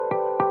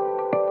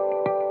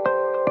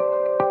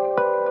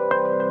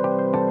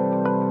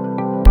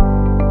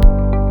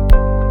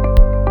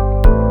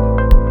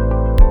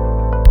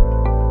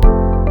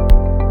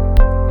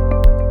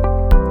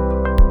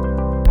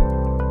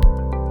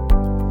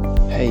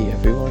Hey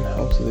everyone,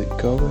 how's it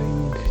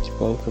going?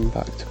 Welcome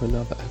back to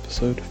another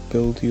episode of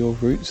Build Your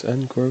Roots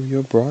and Grow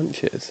Your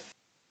Branches.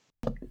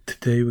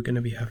 Today we're going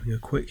to be having a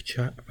quick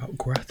chat about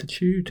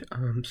gratitude.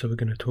 So we're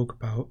going to talk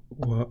about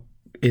what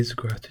is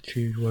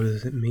gratitude, what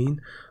does it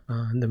mean,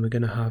 and then we're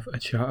going to have a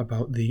chat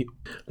about the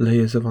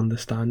layers of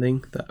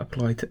understanding that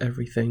apply to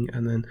everything,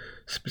 and then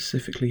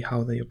specifically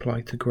how they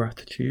apply to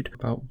gratitude,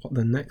 about what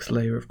the next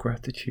layer of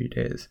gratitude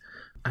is,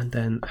 and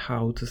then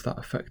how does that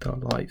affect our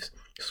lives.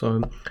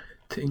 So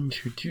to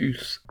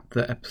introduce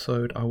the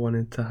episode, I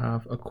wanted to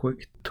have a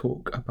quick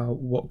talk about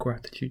what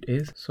gratitude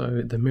is.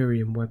 So the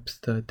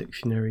Merriam-Webster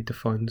dictionary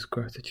defines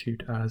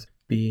gratitude as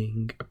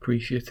being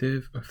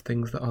appreciative of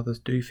things that others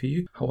do for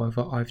you.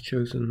 However, I've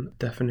chosen a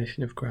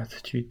definition of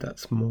gratitude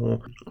that's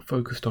more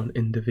focused on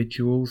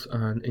individuals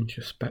and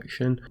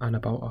introspection and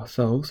about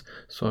ourselves.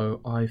 So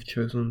I've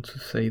chosen to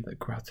say that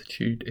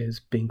gratitude is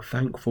being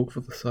thankful for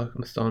the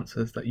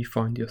circumstances that you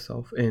find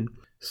yourself in.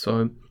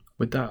 So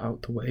with that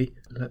out the way,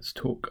 let's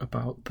talk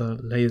about the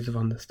layers of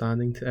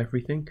understanding to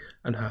everything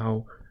and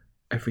how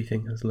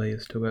everything has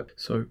layers to it.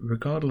 So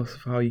regardless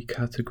of how you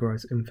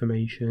categorize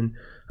information,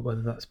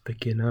 whether that's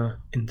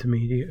beginner,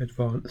 intermediate,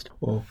 advanced,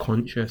 or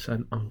conscious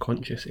and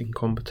unconscious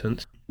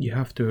incompetence, you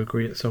have to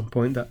agree at some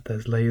point that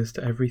there's layers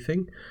to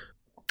everything.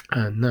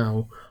 And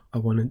now I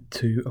wanted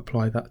to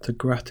apply that to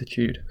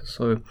gratitude.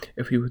 So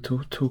if we were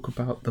to talk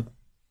about the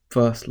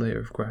first layer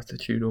of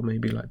gratitude, or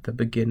maybe like the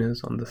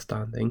beginner's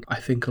understanding, I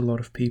think a lot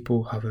of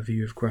people have a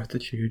view of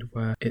gratitude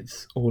where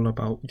it's all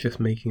about just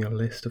making a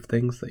list of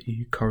things that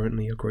you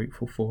currently are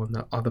grateful for and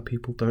that other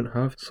people don't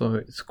have. So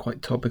it's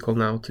quite topical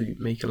now to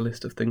make a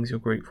list of things you're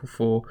grateful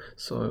for.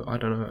 So I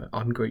don't know,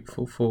 I'm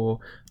grateful for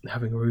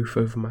having a roof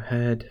over my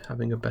head,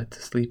 having a bed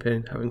to sleep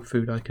in, having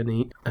food I can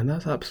eat, and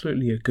that's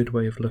absolutely a good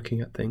way of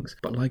looking at things.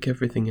 But like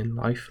everything in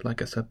life,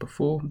 like I said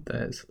before,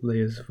 there's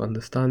layers of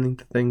understanding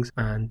to things,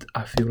 and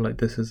I feel like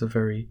this is a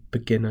very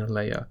beginner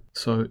layer.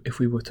 So if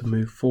we were to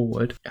move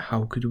forward,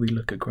 how could we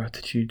look at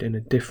gratitude in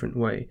a different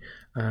way?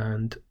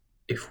 And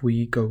if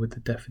we go with the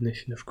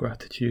definition of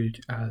gratitude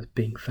as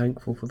being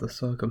thankful for the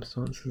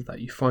circumstances that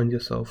you find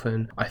yourself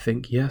in, I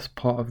think yes,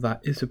 part of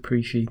that is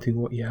appreciating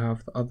what you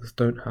have that others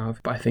don't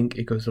have, but I think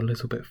it goes a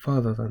little bit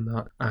further than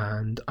that.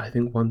 And I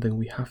think one thing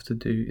we have to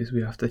do is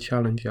we have to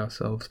challenge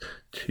ourselves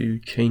to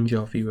change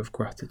our view of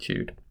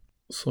gratitude.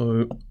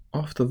 So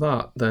after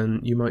that,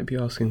 then you might be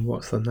asking,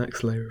 what's the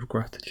next layer of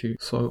gratitude?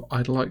 So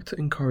I'd like to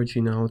encourage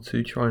you now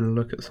to try and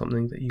look at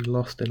something that you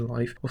lost in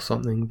life, or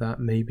something that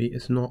maybe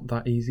is not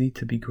that easy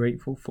to be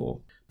grateful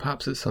for.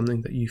 Perhaps it's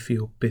something that you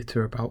feel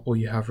bitter about or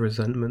you have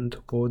resentment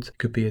towards. It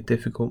could be a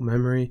difficult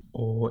memory,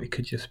 or it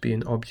could just be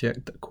an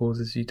object that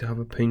causes you to have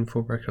a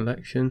painful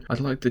recollection. I'd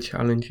like to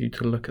challenge you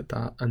to look at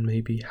that and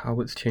maybe how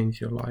it's changed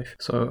your life.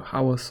 So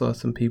how are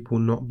certain people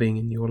not being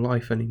in your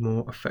life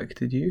anymore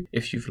affected you?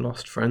 If you've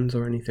lost friends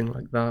or anything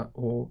like that,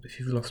 or if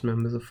you've lost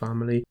members of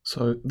family.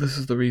 So this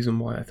is the reason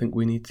why I think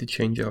we need to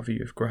change our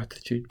view of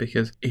gratitude,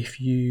 because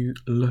if you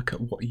look at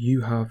what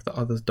you have that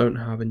others don't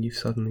have and you've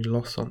suddenly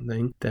lost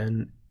something,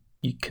 then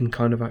you can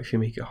kind of actually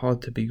make it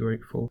hard to be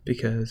grateful,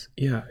 because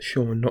yeah,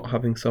 sure, not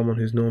having someone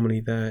who's normally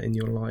there in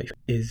your life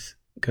is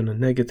going to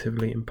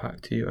negatively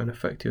impact you and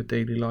affect your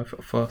daily life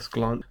at first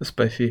glance,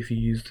 especially if you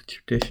use the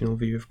traditional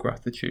view of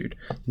gratitude.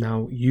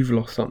 Now you've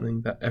lost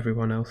something that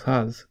everyone else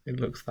has, it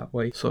looks that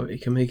way, so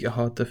it can make it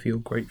hard to feel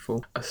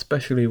grateful,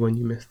 especially when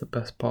you miss the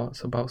best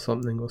parts about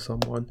something or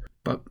someone.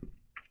 But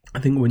I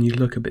think when you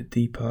look a bit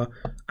deeper,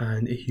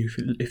 and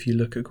if you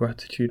look at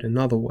gratitude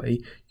another way,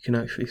 you can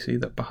actually see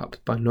that perhaps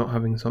by not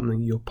having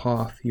something, your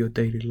path, your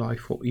daily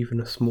life, or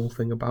even a small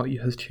thing about you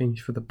has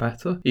changed for the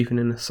better, even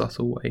in a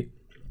subtle way.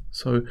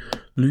 So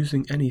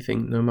losing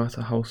anything, no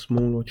matter how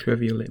small or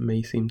trivial it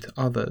may seem to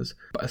others,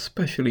 but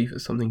especially if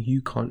it's something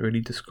you can't really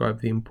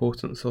describe the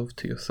importance of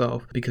to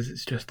yourself because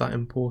it's just that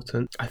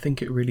important, I think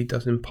it really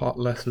does impart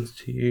lessons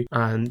to you.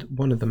 And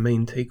one of the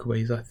main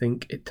takeaways I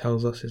think it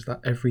tells us is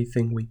that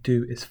everything we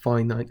do is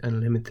finite and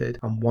limited,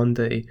 and one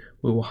day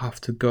we will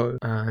have to go,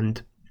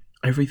 and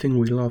everything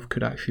we love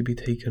could actually be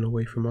taken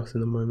away from us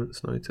in a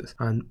moment's notice.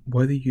 And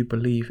whether you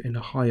believe in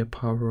a higher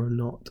power or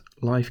not,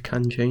 life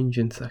can change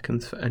in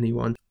seconds for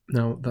anyone.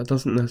 Now, that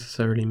doesn't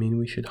necessarily mean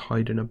we should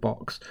hide in a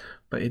box,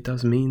 but it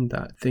does mean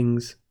that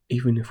things,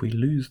 even if we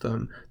lose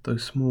them,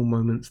 those small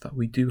moments that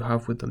we do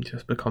have with them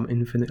just become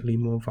infinitely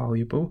more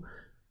valuable.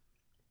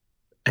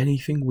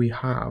 Anything we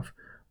have,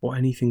 or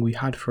anything we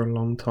had for a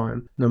long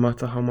time, no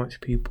matter how much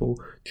people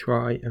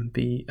try and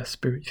be as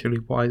spiritually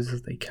wise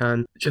as they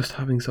can, just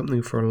having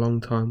something for a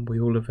long time, we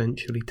all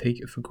eventually take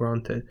it for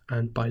granted.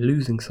 And by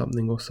losing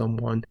something or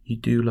someone, you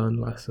do learn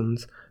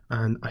lessons.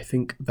 And I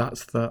think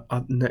that's the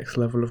next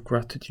level of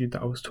gratitude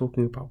that I was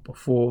talking about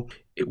before.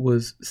 It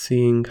was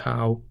seeing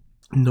how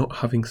not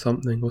having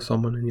something or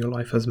someone in your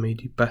life has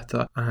made you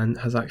better and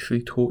has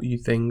actually taught you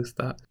things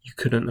that you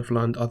couldn't have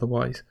learned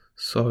otherwise.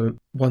 So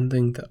one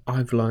thing that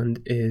I've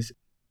learned is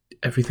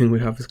everything we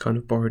have is kind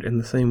of borrowed, in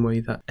the same way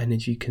that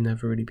energy can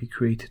never really be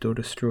created or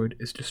destroyed.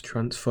 It's just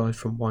transferred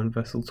from one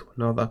vessel to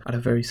another. At a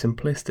very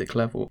simplistic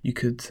level, you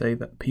could say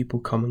that people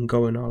come and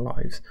go in our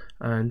lives,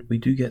 and we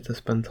do get to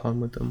spend time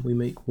with them. We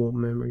make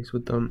warm memories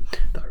with them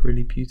that are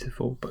really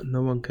beautiful, but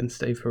no one can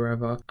stay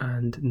forever,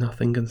 and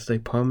nothing can stay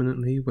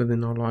permanently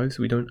within our lives.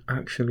 We don't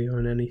actually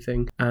own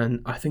anything,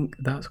 and I think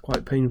that's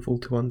quite painful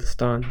to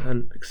understand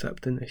and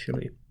accept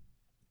initially.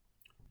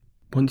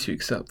 Once you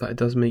accept that, it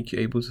does make you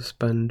able to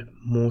spend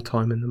more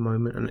time in the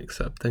moment and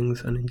accept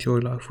things and enjoy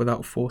life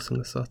without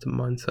forcing a certain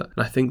mindset.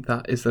 And I think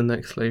that is the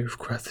next layer of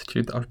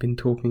gratitude that I've been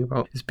talking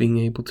about, is being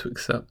able to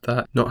accept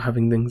that not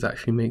having things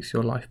actually makes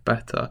your life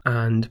better,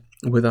 and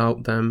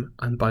without them,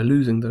 and by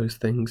losing those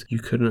things, you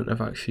couldn't have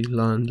actually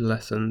learned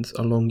lessons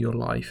along your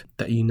life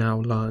that you now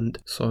learned.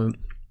 So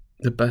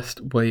the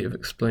best way of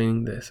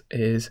explaining this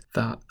is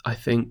that I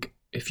think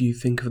if you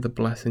think of the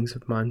blessings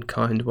of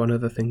mankind, one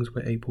of the things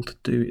we're able to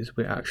do is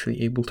we're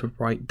actually able to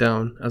write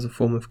down as a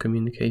form of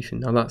communication.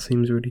 Now that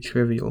seems really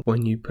trivial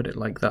when you put it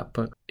like that,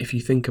 but if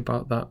you think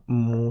about that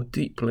more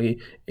deeply,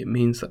 it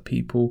means that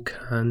people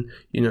can,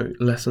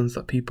 lessons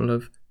that people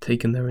have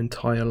taken their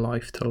entire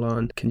life to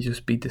learn can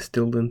just be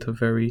distilled into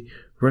very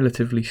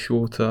relatively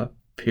shorter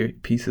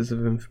pieces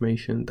of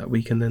information that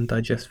we can then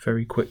digest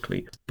very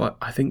quickly. But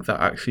I think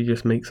that actually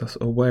just makes us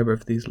aware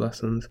of these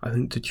lessons. I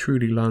think to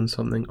truly learn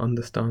something,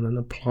 understand and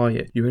apply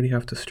it, you really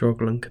have to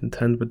struggle and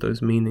contend with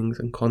those meanings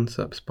and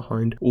concepts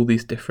behind all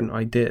these different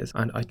ideas.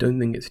 And I don't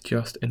think it's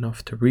just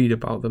enough to read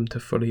about them to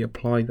fully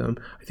apply them.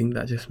 I think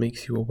that just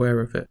makes you aware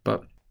of it.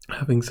 But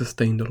having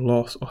sustained a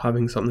loss or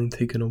having something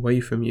taken away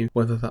from you,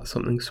 whether that's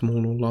something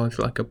small or large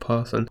like a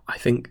person, I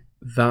think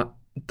that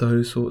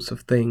those sorts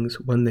of things,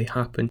 when they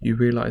happen, you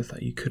realize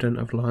that you couldn't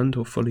have learned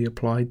or fully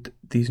applied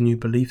these new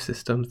belief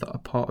systems that are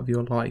part of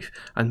your life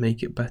and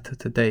make it better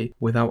today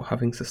without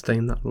having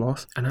sustained that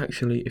loss. And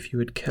actually, if you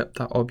had kept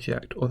that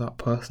object or that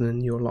person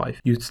in your life,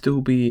 you'd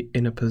still be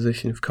in a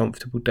position of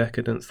comfortable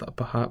decadence, that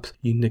perhaps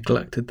you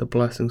neglected the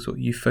blessings or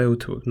you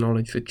failed to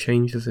acknowledge the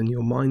changes in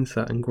your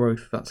mindset and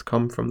growth that's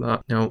come from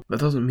that. Now, that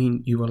doesn't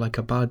mean you were like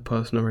a bad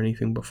person or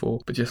anything before,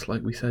 but just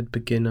like we said,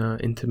 beginner,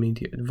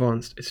 intermediate,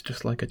 advanced, it's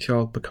just like a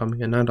child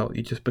becoming an adult.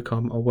 You just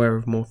become aware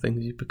of more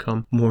things, you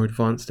become more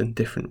advanced in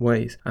different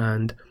ways.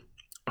 And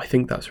I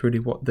think that's really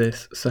what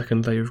this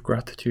second layer of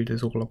gratitude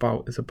is all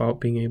about, is about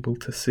being able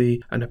to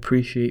see and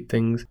appreciate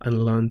things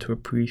and learn to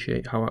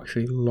appreciate how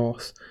actually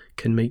loss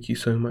can make you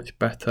so much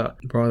better,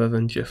 rather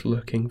than just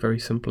looking very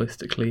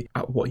simplistically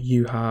at what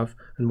you have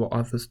and what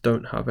others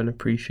don't have and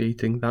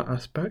appreciating that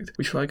aspect,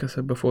 which, like I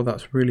said before,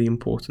 that's really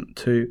important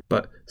too.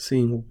 But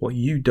seeing what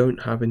you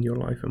don't have in your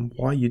life and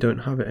why you don't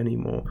have it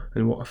anymore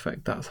and what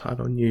effect that's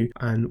had on you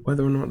and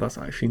whether or not that's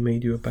actually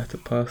made you a better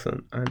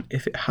person. And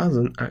if it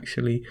hasn't,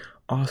 actually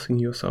asking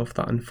yourself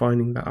that and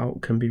finding that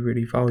out can be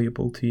really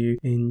valuable to you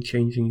in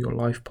changing your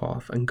life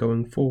path and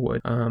going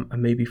forward, and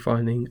maybe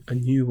finding a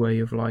new way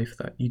of life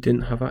that you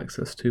didn't have access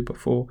to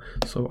before.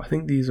 So I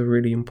think these are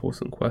really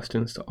important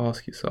questions to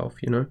ask yourself,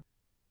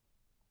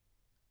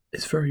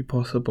 It's very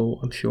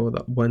possible, I'm sure,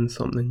 that when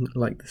something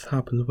like this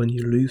happens, when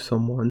you lose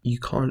someone, you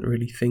can't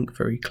really think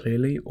very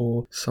clearly,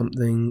 or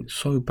something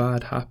so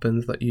bad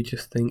happens that you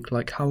just think,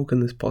 like, how can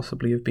this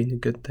possibly have been a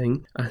good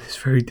thing? And it's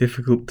very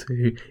difficult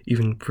to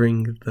even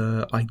bring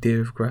the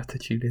idea of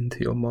gratitude into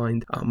your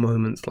mind at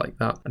moments like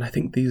that. And I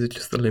think these are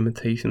just the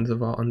limitations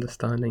of our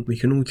understanding. We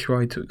can all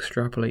try to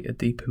extrapolate a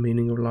deeper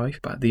meaning of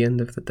life, but at the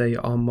end of the day,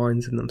 our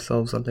minds in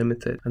themselves are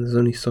limited, and there's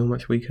only so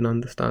much we can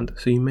understand.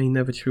 So you may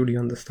never truly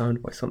understand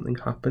why something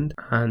happened.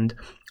 And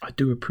I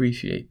do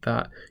appreciate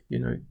that,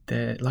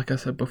 like I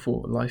said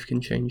before, life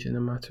can change in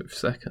a matter of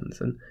seconds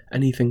and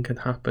anything can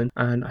happen.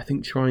 And I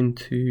think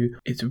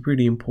it's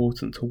really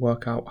important to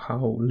work out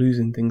how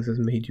losing things has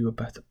made you a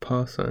better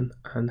person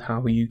and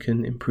how you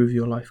can improve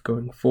your life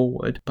going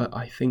forward. But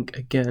I think,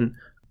 again,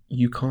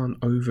 you can't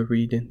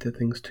overread into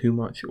things too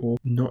much, or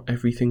not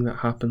everything that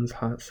happens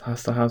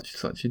has to have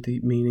such a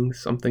deep meaning.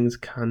 Some things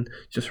can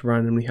just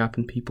randomly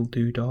happen. People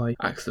do die,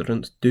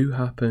 accidents do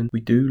happen, we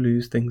do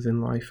lose things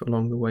in life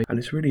along the way, and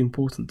it's really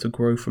important to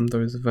grow from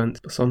those events.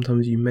 But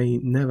sometimes you may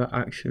never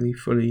actually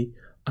fully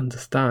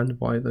understand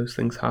why those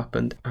things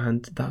happened,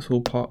 and that's all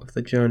part of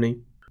the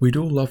journey. We'd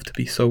all love to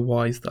be so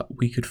wise that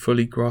we could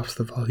fully grasp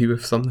the value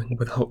of something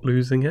without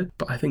losing it,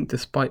 but I think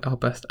despite our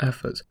best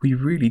efforts, we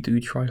really do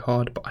try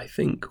hard. But I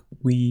think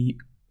we,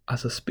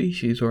 as a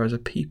species or as a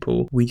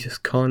people, we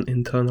just can't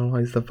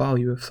internalize the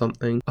value of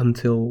something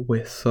until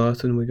we're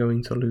certain we're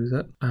going to lose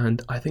it.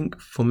 And I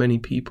think for many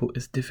people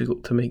it's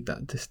difficult to make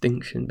that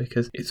distinction,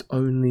 because it's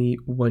only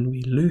when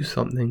we lose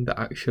something that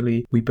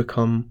actually we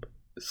become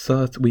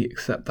we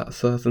accept that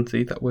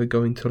certainty that we're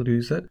going to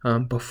lose it.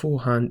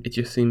 Beforehand, it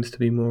just seems to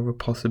be more of a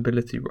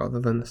possibility rather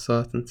than a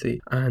certainty.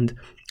 And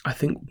I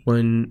think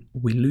when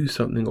we lose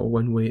something, or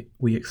when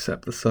we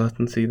accept the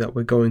certainty that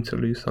we're going to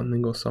lose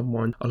something or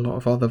someone, a lot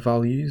of other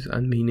values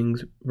and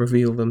meanings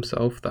reveal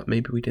themselves that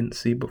maybe we didn't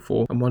see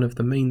before. And one of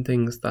the main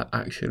things that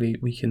actually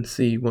we can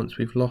see once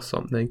we've lost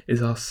something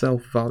is our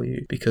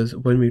self-value, because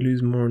when we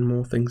lose more and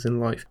more things in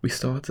life, we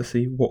start to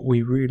see what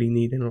we really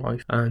need in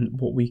life and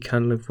what we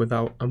can live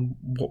without, and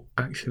what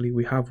actually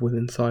we have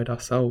within inside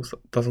ourselves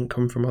that doesn't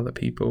come from other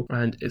people.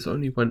 And it's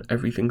only when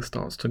everything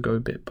starts to go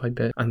bit by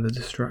bit and the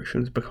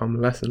distractions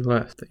become less and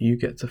less that you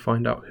get to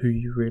find out who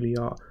you really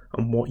are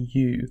and what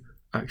you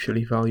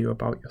actually value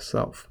about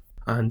yourself.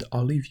 And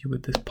I'll leave you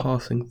with this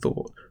passing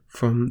thought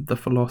from the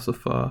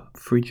philosopher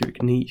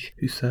Friedrich Nietzsche,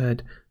 who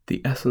said,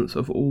 "The essence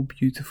of all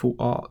beautiful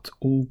art,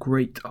 all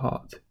great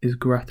art, is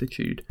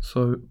gratitude."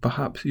 So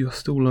perhaps you're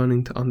still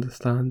learning to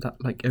understand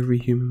that, like every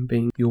human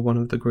being, you're one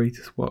of the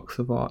greatest works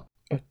of art,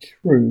 a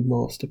true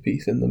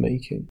masterpiece in the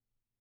making.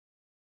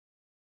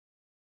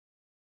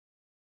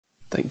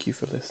 Thank you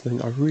for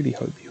listening. I really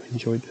hope you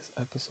enjoyed this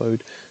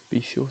episode. Be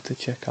sure to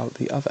check out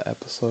the other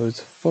episodes,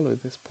 follow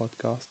this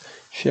podcast,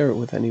 share it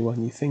with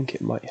anyone you think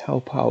it might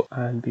help out,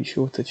 and be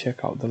sure to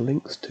check out the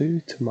links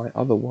to my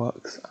other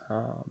works,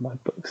 my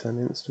books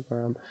and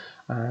Instagram,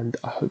 and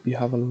I hope you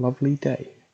have a lovely day.